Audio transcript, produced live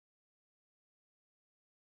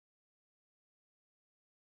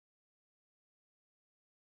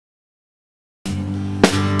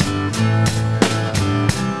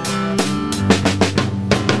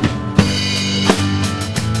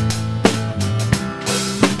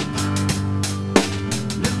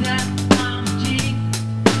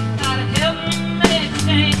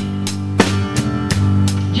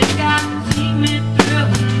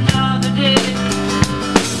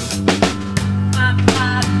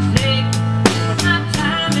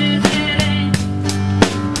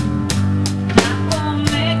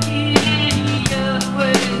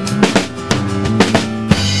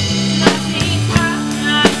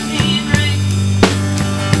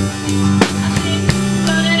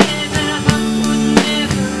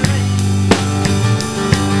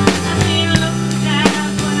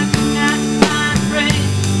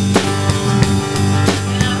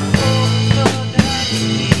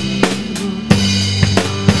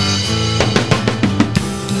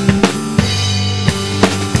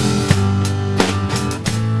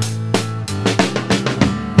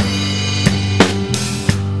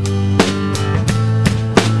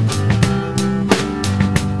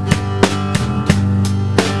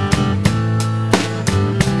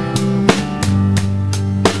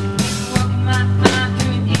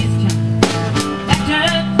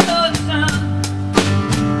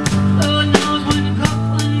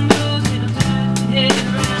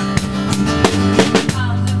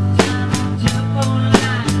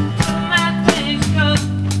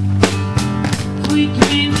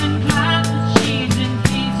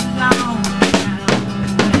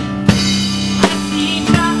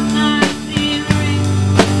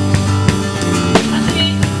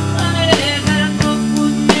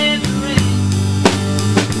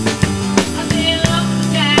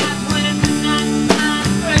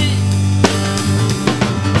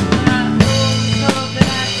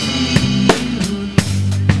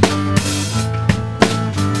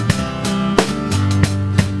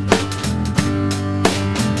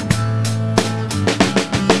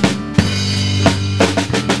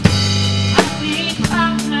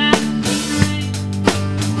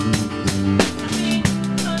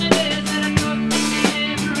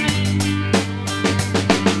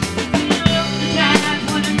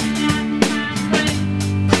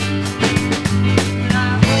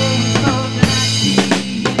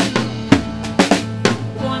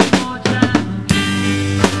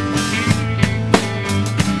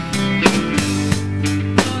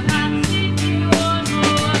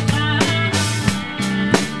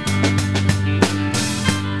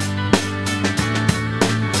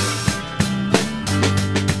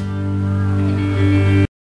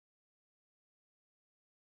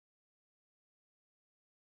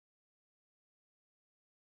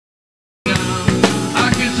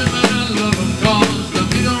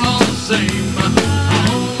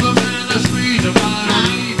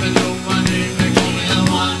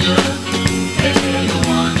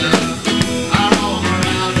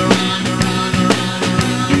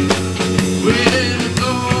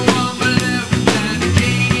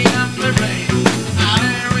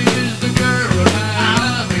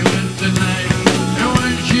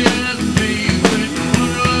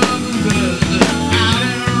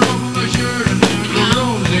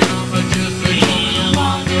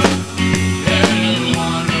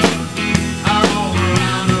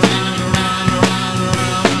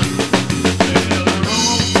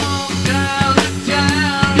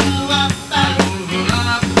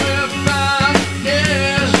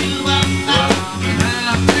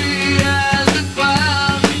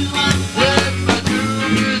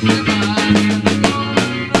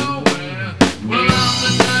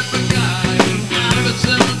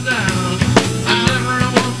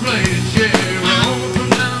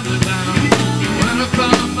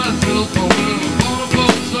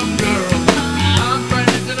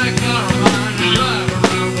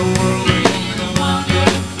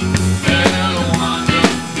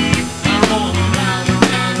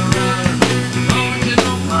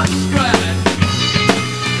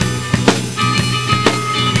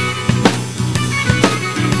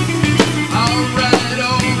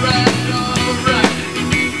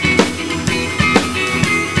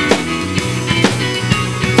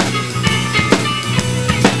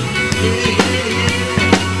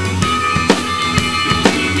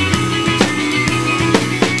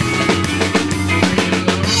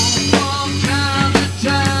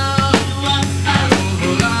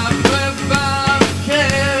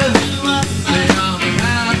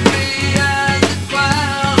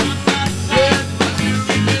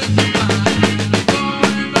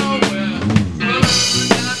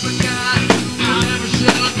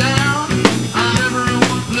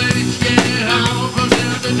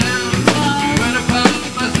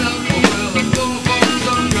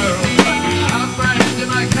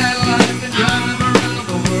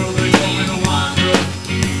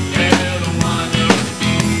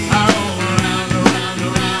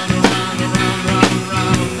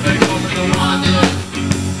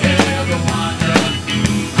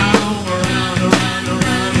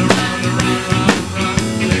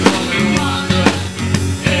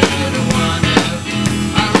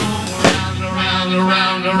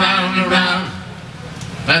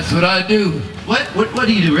That's what I do. What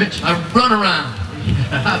do you do, Rich? I run around.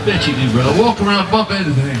 I bet you do, brother. I walk around, bump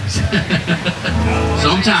into things.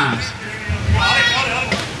 Sometimes.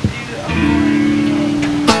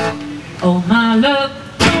 Oh, my love,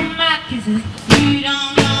 oh, my kisses, you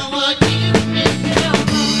don't know what you miss.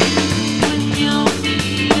 When you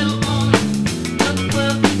feel on the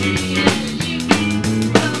world, you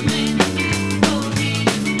come in for me.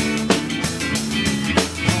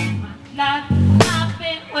 Oh, my life, I've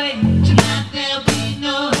been waiting. Tonight there'll be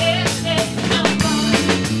no hesitation, no more.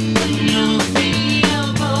 When you feel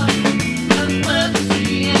boy, the world is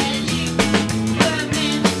free as you come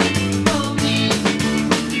in for me.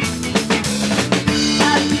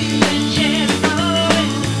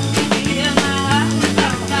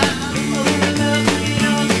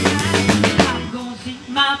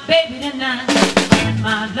 Baby tonight,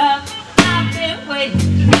 my love, I've been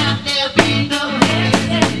waiting. Now there'll be no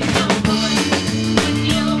hesitation, no boy. When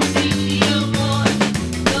you see your boy,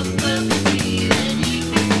 the world is free and you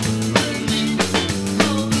were meant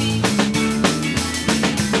for me.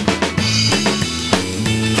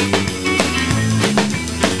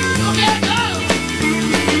 Okay, go!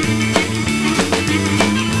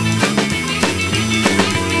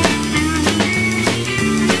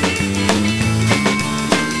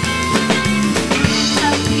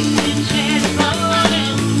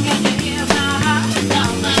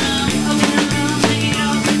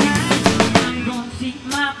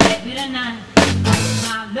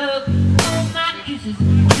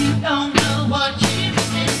 You don't know what you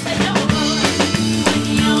miss, no more. When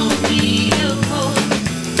you feel boy,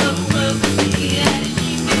 the world will see as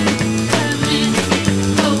you come in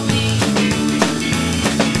for me.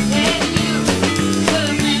 Yeah, you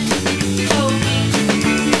come in for me.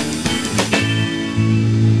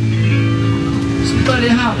 Somebody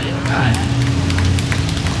holler. All right.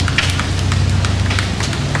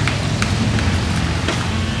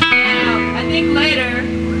 Now, I think later.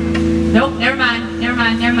 Nope, never mind, never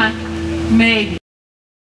mind, never mind. Maybe.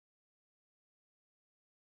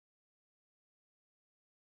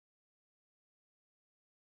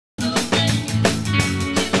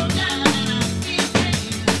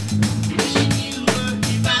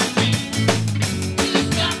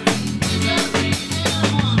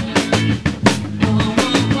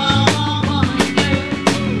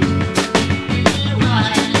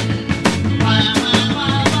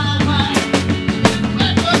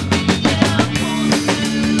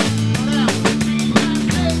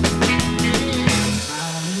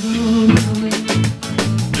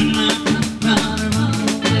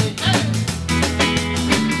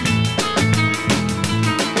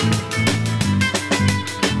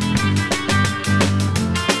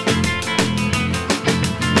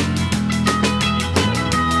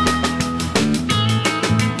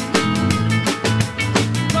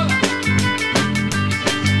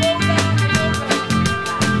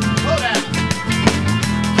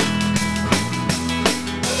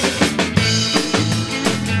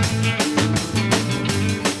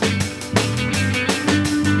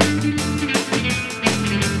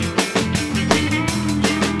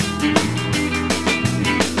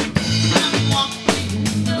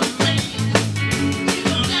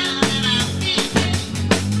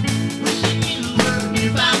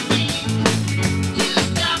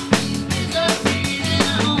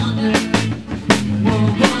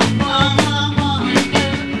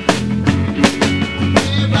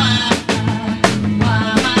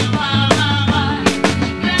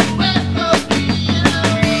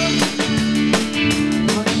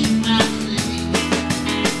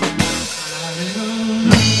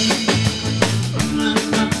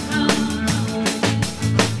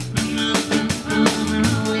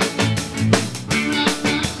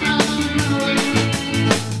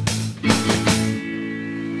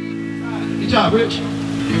 Good job, Rich.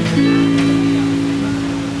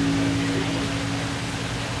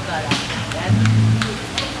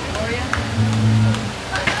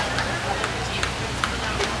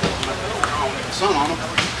 Sun on them.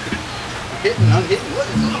 Hitting, unhitting, what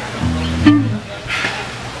is it?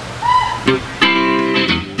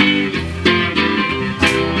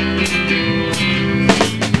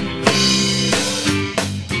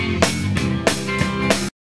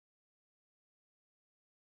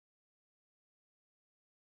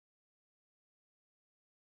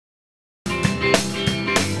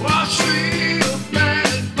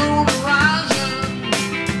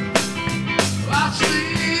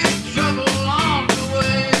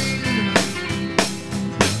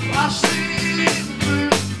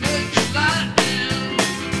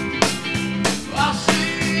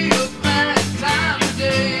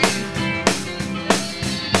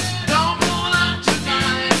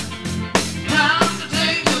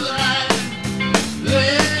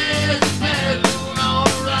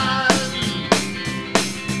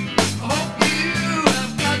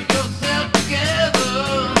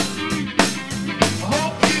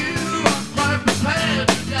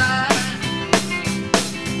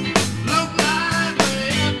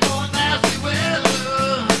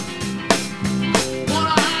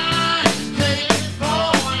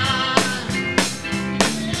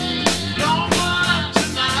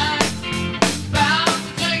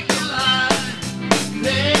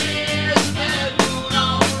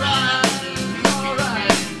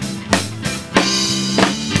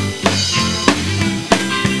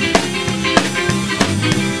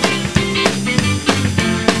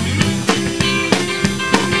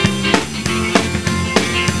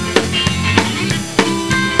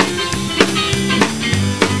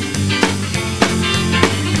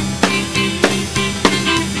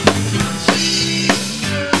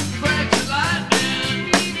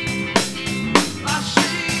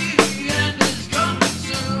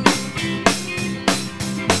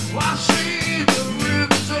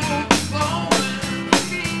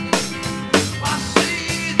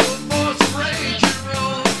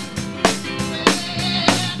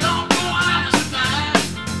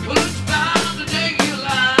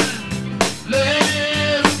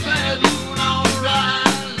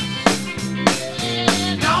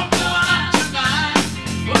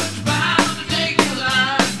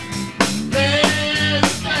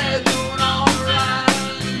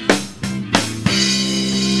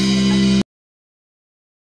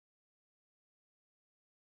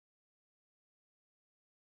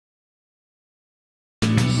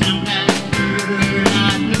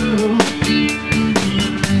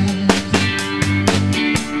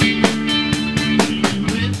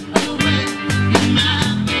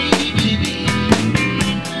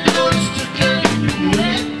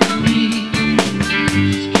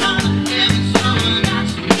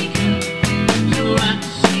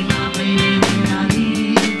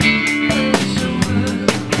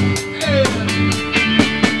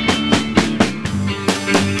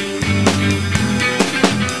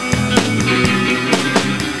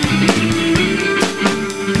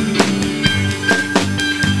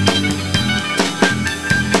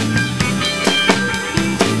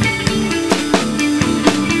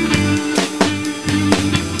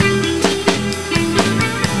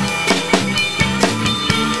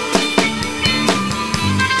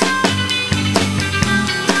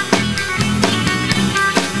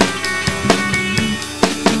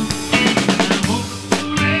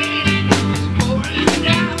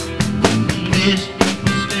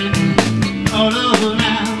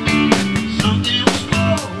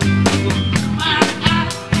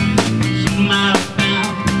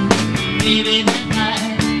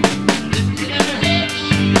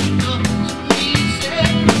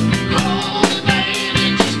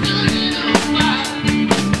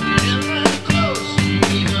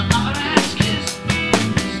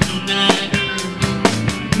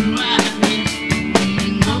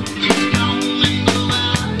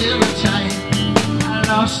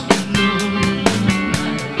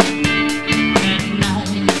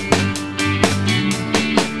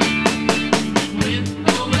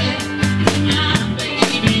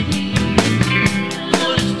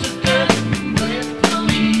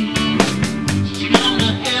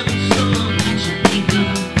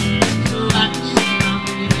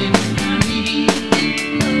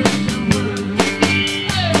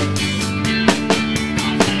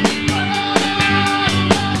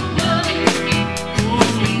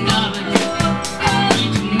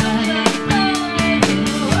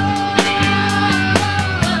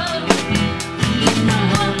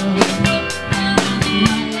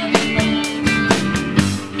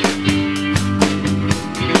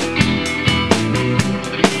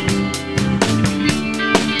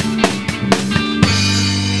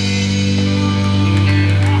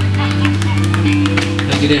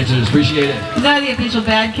 Dancers, appreciate it. These are the official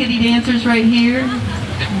Badkitty dancers right here.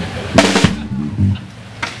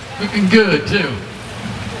 Looking good too.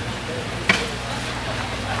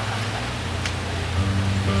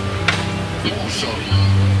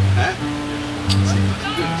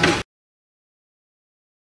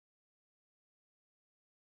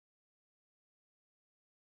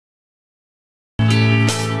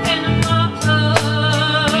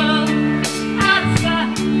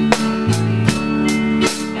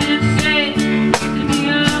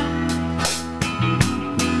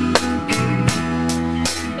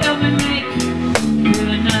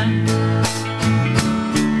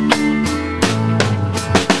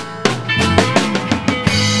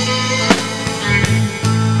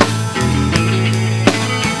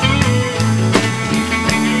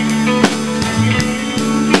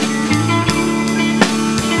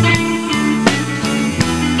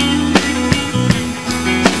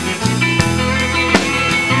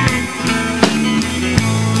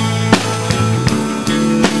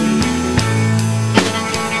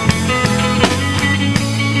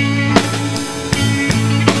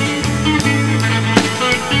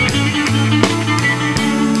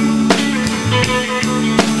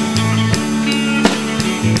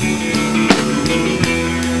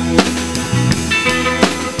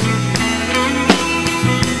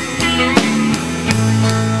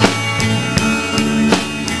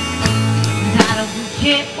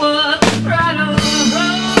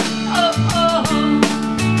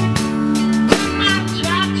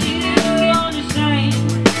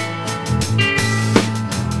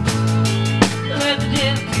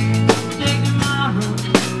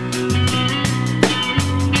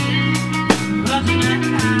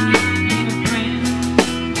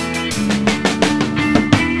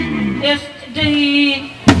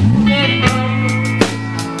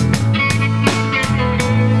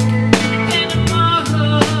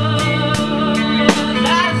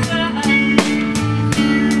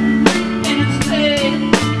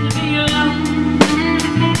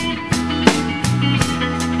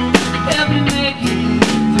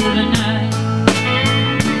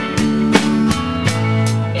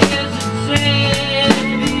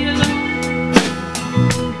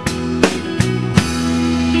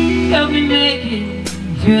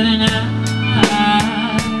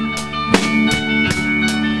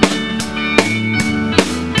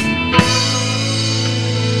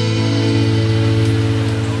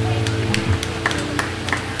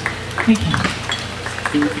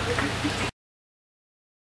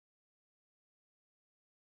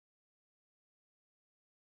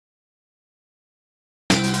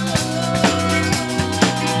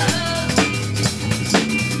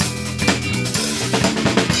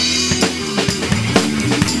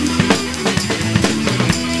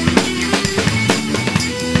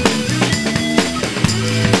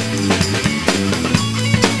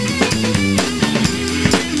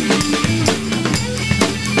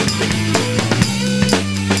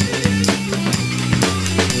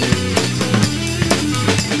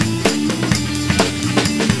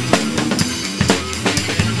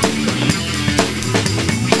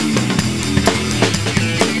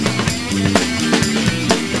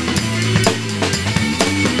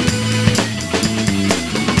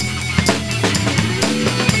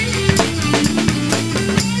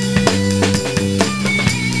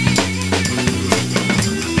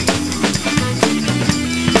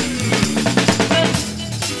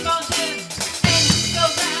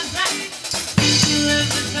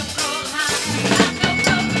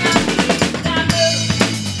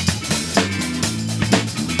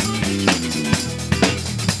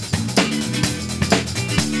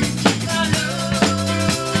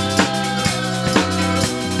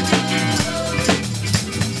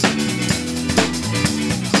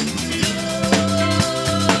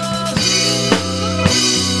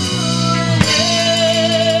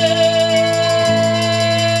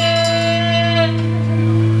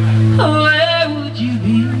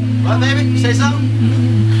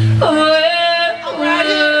 Where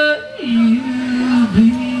will you be?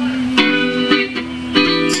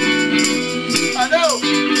 I know.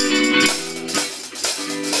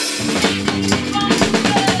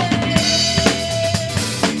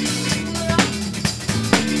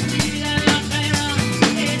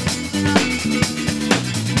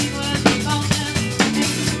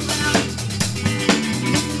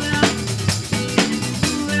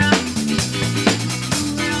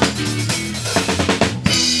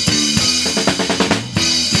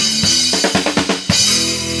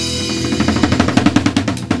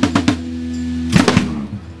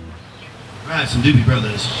 Alright, some Doobie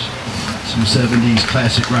Brothers. Some 70s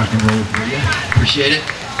classic rock and roll for you. Appreciate it.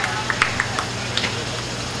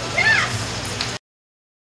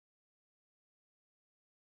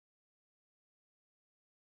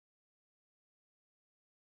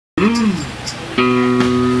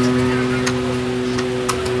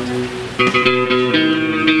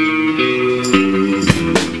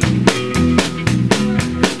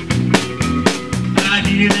 I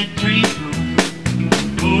hear that train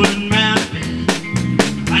rolling round the bend.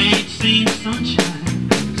 I ain't seen sunshine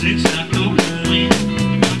since October when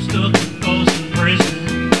I'm stuck in Boston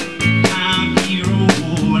prison. Time keep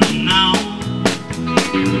rolling on.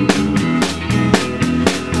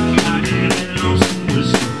 I hear that lonesome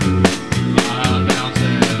whistle.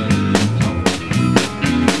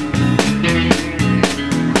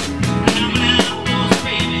 And when I was a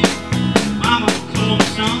baby, Mama told me,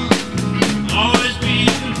 son, always be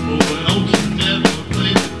good for an ocean, never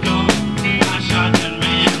play the gun. I shot that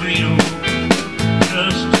man Reno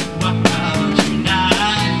just to wipe out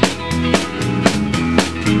tonight.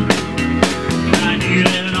 I hear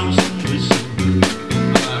that lonesome whistle.